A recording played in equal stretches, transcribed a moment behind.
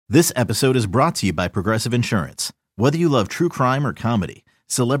This episode is brought to you by Progressive Insurance. Whether you love true crime or comedy,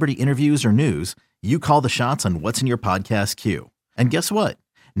 celebrity interviews or news, you call the shots on what's in your podcast queue. And guess what?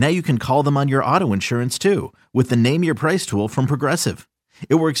 Now you can call them on your auto insurance too with the Name Your Price tool from Progressive.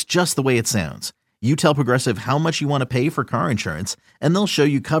 It works just the way it sounds. You tell Progressive how much you want to pay for car insurance, and they'll show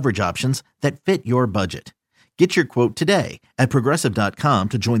you coverage options that fit your budget. Get your quote today at Progressive.com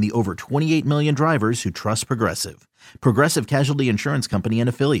to join the over 28 million drivers who trust Progressive. Progressive Casualty Insurance Company and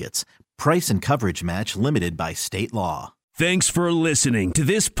Affiliates. Price and coverage match limited by state law. Thanks for listening to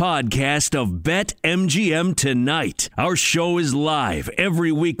this podcast of BetMGM Tonight. Our show is live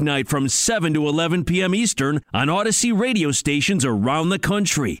every weeknight from 7 to 11 p.m. Eastern on Odyssey radio stations around the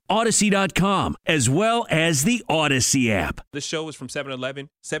country, Odyssey.com, as well as the Odyssey app. The show is from 7 to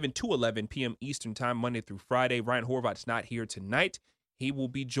 11 p.m. Eastern time, Monday through Friday. Ryan Horvat's not here tonight. He will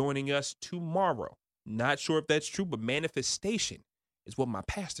be joining us tomorrow. Not sure if that's true, but manifestation is what my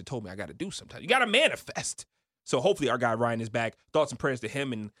pastor told me I got to do sometimes. You got to manifest. So hopefully our guy Ryan is back. Thoughts and prayers to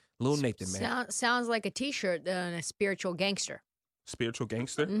him and Lil Nathan, man. Sounds like a T-shirt and a spiritual gangster. Spiritual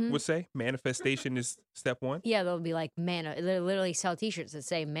gangster would say manifestation is step one. Yeah, they'll be like they literally sell T-shirts that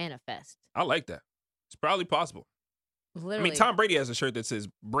say manifest. I like that. It's probably possible. Literally. I mean, Tom Brady has a shirt that says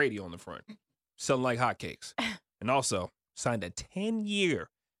Brady on the front, selling like hotcakes, and also signed a 10-year,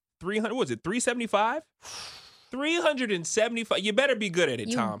 375. 375. You better be good at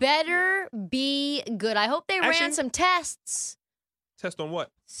it, Tom. You better be good. I hope they ran some tests. Test on what?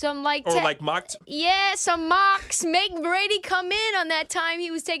 Some like mocked? Yeah, some mocks. Make Brady come in on that time he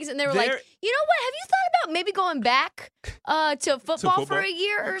was taking. And they were like, you know what? Have you thought about maybe going back to football for a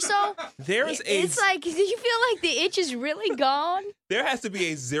year or so? It's like, do you feel like the itch is really gone? There has to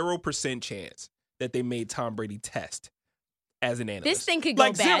be a 0% chance that they made Tom Brady test as an analyst. This thing could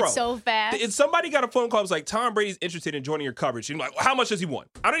go bad so fast. If somebody got a phone call, it was like, Tom Brady's interested in joining your coverage. You're like, well, how much does he want?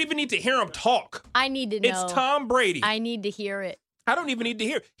 I don't even need to hear him talk. I need to know. It's Tom Brady. I need to hear it. I don't even need to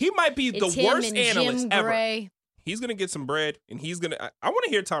hear. He might be the worst analyst ever. He's going to get some bread, and he's going to – I want to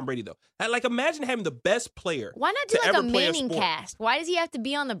hear Tom Brady, though. Like, imagine having the best player. Why not do like a Manning cast? Why does he have to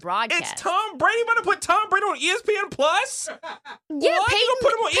be on the broadcast? It's Tom Brady. You want to put Tom Brady on ESPN Plus? Yeah, what? Peyton, you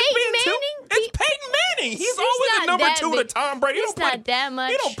put him on Peyton ESPN Manning? It's Peyton Manning. He's always the number two to Tom Brady. It's not that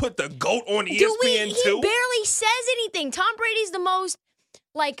much. You don't put the GOAT on ESPN He barely says anything. Tom Brady's the most,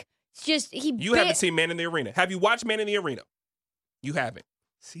 You haven't seen Man in the Arena. Have you watched Man in the Arena? You haven't.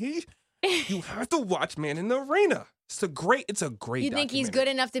 See? You have to watch Man in the Arena. It's a great You think he's good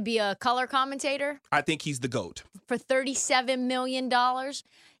enough to be a color commentator? I think he's the GOAT. For $37 million?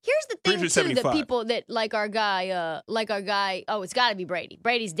 Here's the thing, too, that people that like our guy, it's got to be Brady.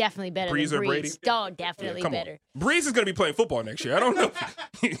 Brady's definitely better than Breeze. Brady? Oh, definitely better. Breeze is going to be playing football next year. I don't know.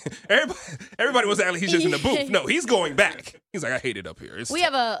 Everybody was acting like he's just in the booth. No, he's going back. He's like, I hate it up here. We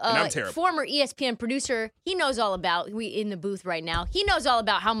have a former ESPN producer. He knows all about, in the booth right now, he knows all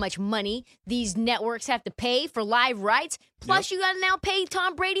about how much money these networks have to pay for live rights. Plus, you got to now pay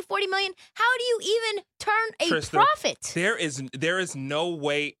Tom Brady $40 million. How do you even turn a profit? There is no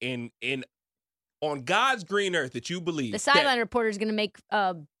way on God's green earth that you believe the sideline reporter is going to make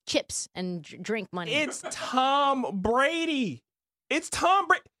chips and drink money. It's Tom Brady. It's Tom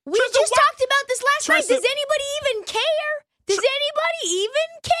Brady. We just talked about this last night. Does anybody even care? Does anybody even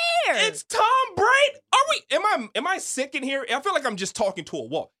care? It's Tom Brady. Am I sick in here? I feel like I'm just talking to a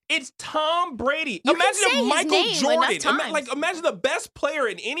wall. It's Tom Brady. You imagine if Michael Jordan, imagine the best player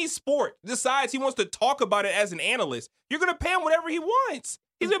in any sport decides he wants to talk about it as an analyst. You're going to pay him whatever he wants.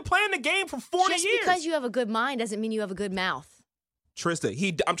 He's been playing the game for 40 years. Just because you have a good mind doesn't mean you have a good mouth.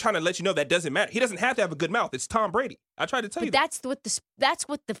 Trista, I'm trying to let you know that doesn't matter. He doesn't have to have a good mouth. It's Tom Brady. I tried to tell you that. That's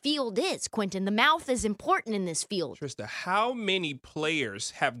what the field is, Quentin. The mouth is important in this field. Trista, how many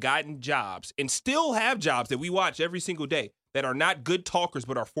players have gotten jobs and still have jobs that we watch every single day that are not good talkers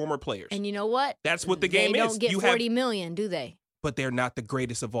but are former players? And you know what? That's what the game is. They don't get $40 million, do they? But they're not the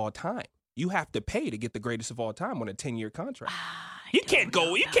greatest of all time. You have to pay to get the greatest of all time on a 10-year contract. You can't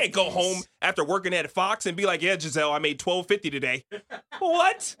go home after working at Fox and be like, yeah, Giselle, I made $12.50 today.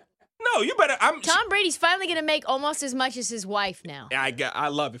 What? No, you better. Tom Brady's finally going to make almost as much as his wife now. I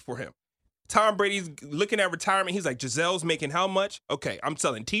love it for him. Tom Brady's looking at retirement. He's like, Giselle's making how much? Okay, I'm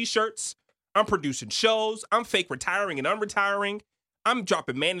selling T-shirts. I'm producing shows. I'm fake retiring and unretiring. I'm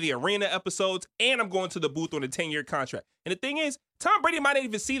dropping Man in the Arena episodes, and I'm going to the booth on a 10-year contract. And the thing is, Tom Brady might not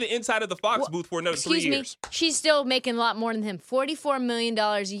even see the inside of the Fox booth for another 3 years. Excuse me, she's still making a lot more than him. $44 million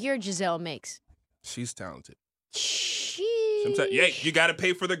a year Giselle makes. She's talented. Yeah, you got to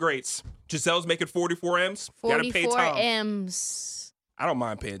pay for the greats. Giselle's making 44 M's. 44 M's. I don't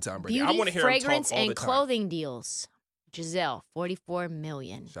mind paying Tom Brady. Beauty, I want to hear fragrance, him talk all and the time. clothing deals. Giselle, $44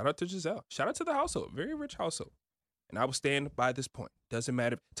 million. Shout out to Giselle. Shout out to the household. Very rich household. And I will stand by this point. Doesn't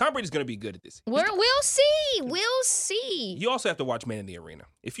matter. Tom Brady's going to be good at this. We'll see. We'll see. You also have to watch Man in the Arena.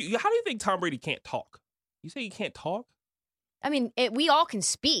 How do you think Tom Brady can't talk? You say he can't talk? I mean, we all can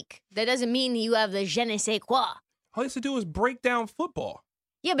speak. That doesn't mean you have the je ne sais quoi. All he has to do is break down football.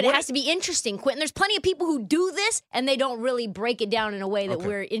 Yeah, but it has to be interesting, Quentin. There's plenty of people who do this, and they don't really break it down in a way that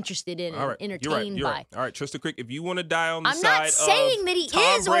we're interested in and entertained by. Right. All right, Trista Crick, if you want to die on the I'm side not saying that he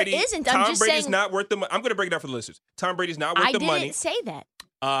Tom is Brady, or isn't. Tom I'm just Brady's saying. not worth the money. I'm going to break it down for the listeners. Tom Brady's not worth the money. I didn't say that.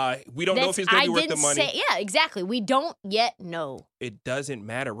 We don't know if he's going to be worth the money. Yeah, exactly. We don't yet know. It doesn't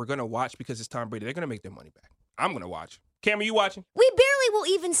matter. We're going to watch because it's Tom Brady. They're going to make their money back. I'm going to watch. Cam, are you watching? We barely will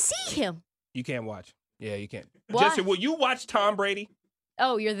even see him. You can't watch. Yeah, you can't. Why? Justin, will you watch Tom Brady?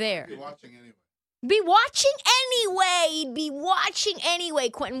 Oh, you're there. Be watching anyway. Be watching anyway. He'd be watching anyway,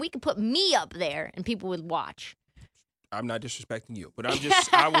 Quentin. We could put me up there and people would watch. I'm not disrespecting you, but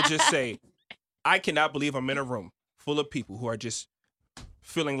I will just say, I cannot believe I'm in a room full of people who are just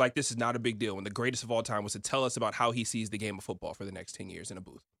feeling like this is not a big deal when the greatest of all time was to tell us about how he sees the game of football for the next 10 years in a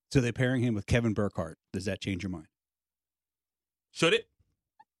booth. So they're pairing him with Kevin Burkhardt. Does that change your mind? Should it?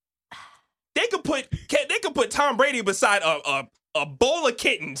 They could put Tom Brady beside a bowl of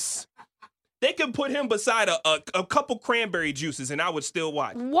kittens. They could put him beside a couple cranberry juices, and I would still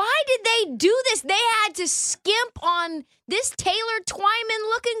watch. Why did they do this? They had to skimp on this Taylor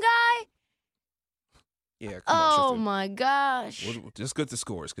Twyman-looking guy? Yeah, come on, Oh, sister. my gosh. We'll just get the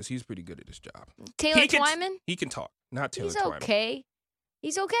scores because he's pretty good at his job. Taylor Twyman? He can talk, not Taylor He's Twyman. okay.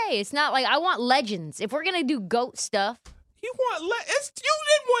 He's okay. It's not like I want legends. If we're going to do GOAT stuff. You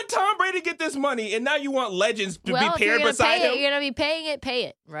didn't want Tom Brady to get this money, and now you want legends to be paired beside him? You're going to be paying it, pay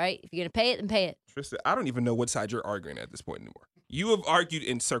it, right? If you're going to pay it, then pay it. Tristan, I don't even know what side you're arguing at this point anymore. You have argued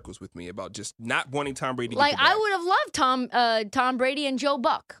in circles with me about just not wanting Tom Brady to get the bag. I would have loved Tom Brady and Joe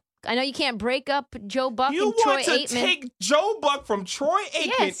Buck. I know you can't break up Joe Buck and Troy Aikman. You want to take Joe Buck from Troy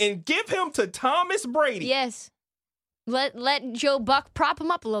Aikman and give him to Thomas Brady. Yes. Let Joe Buck prop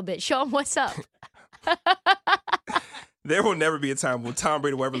him up a little bit. Show him what's up. There will never be a time when Tom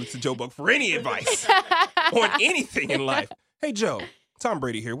Brady will ever listen to Joe Buck for any advice on anything in life. Hey, Joe, Tom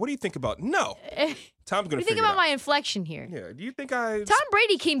Brady here. What do you think about? No. Tom's going to think about my inflection here. Yeah. Do you think Tom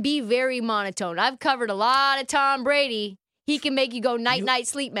Brady can be very monotone. I've covered a lot of Tom Brady. He can make you go night-night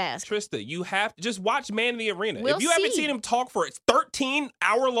sleep mask. Trista, you have to just watch Man in the Arena. We'll if you haven't see. seen him talk for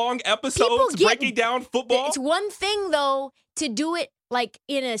 13-hour-long episodes breaking down football. It's one thing, though, to do it like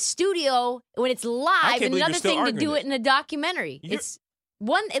in a studio when it's live, and another thing to do it in a documentary. This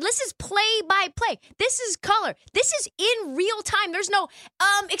is play by play. This is color. This is in real time. There's no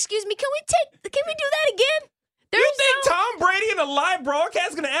excuse me, can we do that again? You think Tom Brady in a live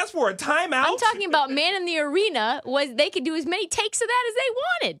broadcast is going to ask for a timeout? I'm talking about Man in the Arena they could do as many takes of that as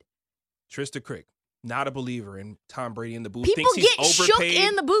they wanted. Trista Crick, not a believer in Tom Brady in the booth. People thinks he's get overpaid. shook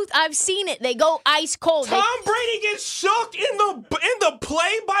in the booth. I've seen it. They go ice cold. Tom Brady gets shook in the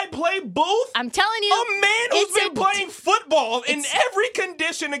play-by-play booth? I'm telling you. A man who's been playing football in every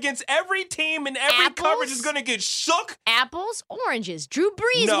condition against every team and every coverage is going to get shook? Apples, oranges. Drew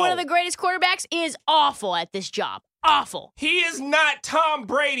Brees, one of the greatest quarterbacks, is awful at this job. Awful. He is not Tom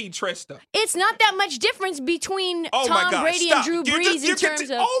Brady, Trista. It's not that much difference between Tom Brady and Drew Brees in terms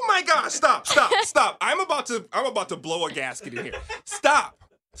of. Oh my gosh! Stop! I'm about to blow a gasket in here. Stop!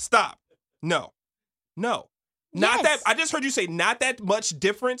 No. Not that. I just heard you say not that much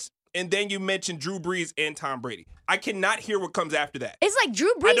difference, and then you mentioned Drew Brees and Tom Brady. I cannot hear what comes after that. It's like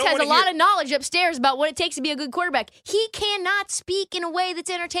Drew Brees has a lot of knowledge upstairs about what it takes to be a good quarterback. He cannot speak in a way that's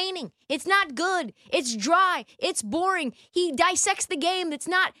entertaining. It's not good. It's dry. It's boring. He dissects the game that's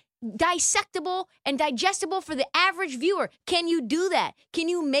not dissectable and digestible for the average viewer. Can you do that? Can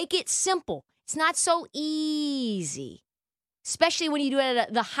you make it simple? It's not so easy, especially when you do it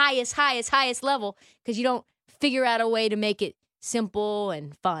at the highest level because you don't figure out a way to make it simple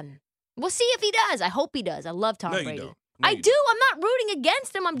and fun. We'll see if he does. I hope he does. I love Tom Brady. You don't. I do. I'm not rooting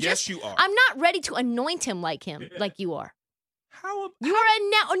against him. Yes, you are. I'm not ready to anoint him like you are. You are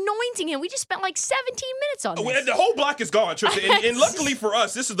now anointing him. We just spent like 17 minutes on this. The whole block is gone, Tristan. And luckily for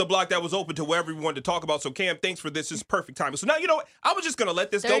us, this is the block that was open to wherever we wanted to talk about. So, Cam, thanks for this. This is perfect timing. So now, you know what? I was just going to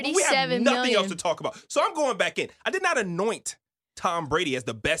let this go, but we have nothing else to talk about. So I'm going back in. I did not anoint Tom Brady as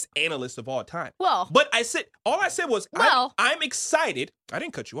the best analyst of all time. But all I said was, I'm excited. I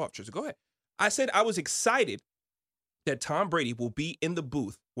didn't cut you off, Tristan. Go ahead. I said I was excited that Tom Brady will be in the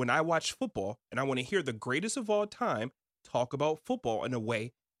booth when I watch football, and I want to hear the greatest of all time talk about football in a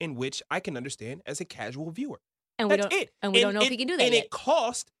way in which I can understand as a casual viewer. And we don't know if he can do that and yet. it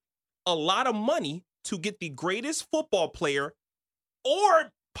cost a lot of money to get the greatest football player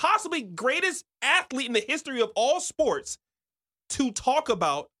or possibly greatest athlete in the history of all sports to talk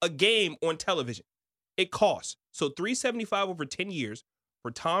about a game on television. It costs. So $375 over 10 years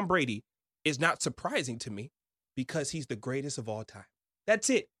for Tom Brady is not surprising to me because he's the greatest of all time. That's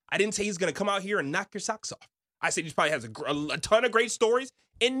it. I didn't say he's going to come out here and knock your socks off. I said he probably has a ton of great stories,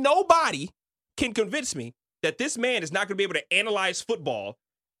 and nobody can convince me that this man is not going to be able to analyze football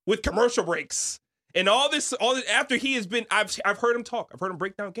with commercial breaks and all this after he has been. I've heard him talk. I've heard him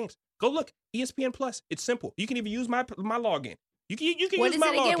break down games. Go look, ESPN Plus. It's simple. You can even use my login. You can What use is my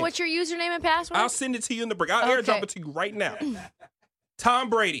it again? login. What's your username and password? I'll send it to you in the break. I'll airdrop it to you right now. Tom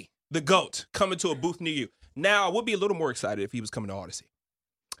Brady, the GOAT, coming to a booth near you. Now, I would be a little more excited if he was coming to Odyssey.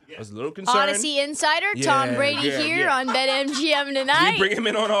 I was a little concerned. Odyssey Insider, Tom Brady here on BetMGM tonight. We bring him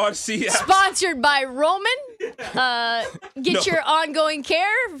in on Odyssey. Sponsored by Roman. Get your ongoing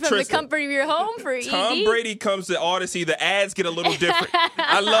care from the Tristan, comfort of your home for ED. Tom Brady comes to Odyssey. The ads get a little different.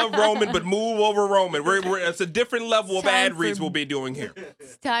 I love Roman, but move over Roman. It's a different level of ad reads we'll be doing here.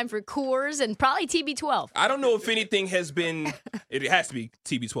 It's time for Coors and probably TB12. I don't know if anything has been. It has to be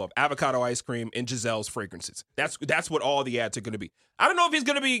TB12, avocado ice cream, and Giselle's fragrances. That's what all the ads are going to be. I don't know if he's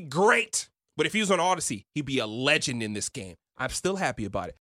going to be great, but if he was on Odyssey, he'd be a legend in this game. I'm still happy about it.